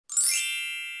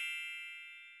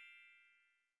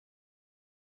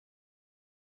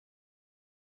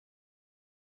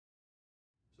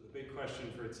big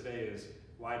question for today is,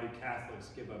 why do Catholics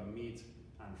give up meat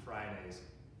on Fridays?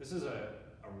 This is a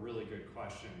really good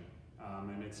question,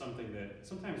 and it's something that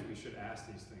sometimes we should ask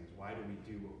these things. Why do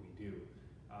we do what we do?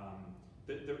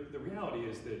 The reality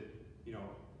is that, you know,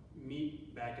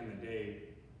 meat back in the day,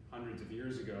 hundreds of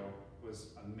years ago, was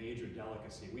a major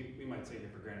delicacy. We might take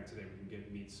it for granted today. We can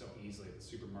get meat so easily at the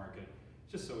supermarket.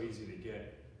 It's just so easy to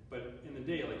get. But in the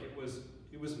day, like, it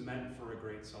was meant for a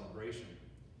great celebration.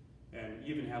 And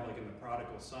you even have, like, in the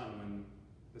prodigal son, when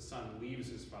the son leaves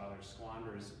his father,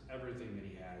 squanders everything that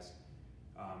he has,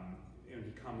 and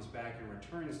he comes back and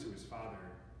returns to his father,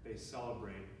 they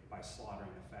celebrate by slaughtering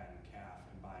the fattened calf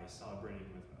and by celebrating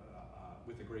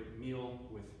with a great meal,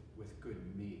 with good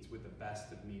meat, with the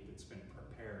best of meat that's been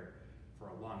prepared for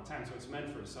a long time. So it's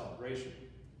meant for a celebration,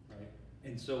 right?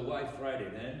 And so why Friday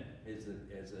then is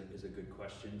a good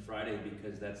question. Friday,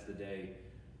 because that's the day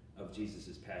of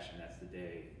Jesus' passion. That's the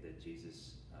day that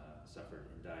Jesus suffered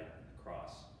and died on the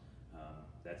cross.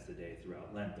 That's the day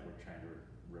throughout Lent that we're trying to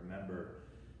remember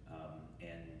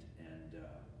and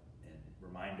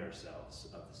remind ourselves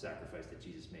of the sacrifice that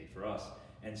Jesus made for us.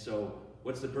 And so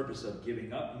what's the purpose of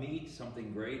giving up meat,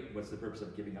 something great? What's the purpose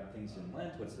of giving up things in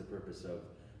Lent? What's the purpose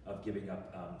of giving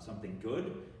up something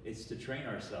good? It's to train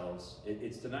ourselves.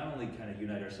 It's to not only kind of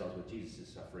unite ourselves with Jesus'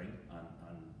 suffering on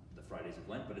the Fridays of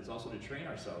Lent, but it's also to train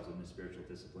ourselves in the spiritual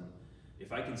discipline.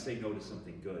 If I can say no to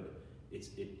something good,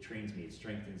 it trains me, it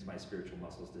strengthens my spiritual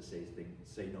muscles to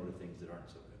say no to things that aren't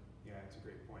so good. Yeah, it's a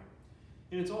great point.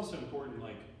 And it's also important,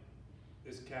 like,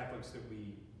 as Catholics, that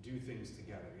we do things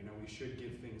together. You know, we should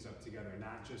give things up together,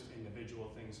 not just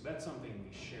individual things. So that's something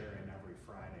we share in every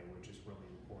Friday, which is really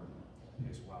important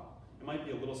as well. It might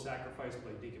be a little sacrifice,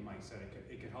 but like Deacon Mike said,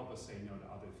 it could help us say no to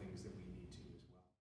other things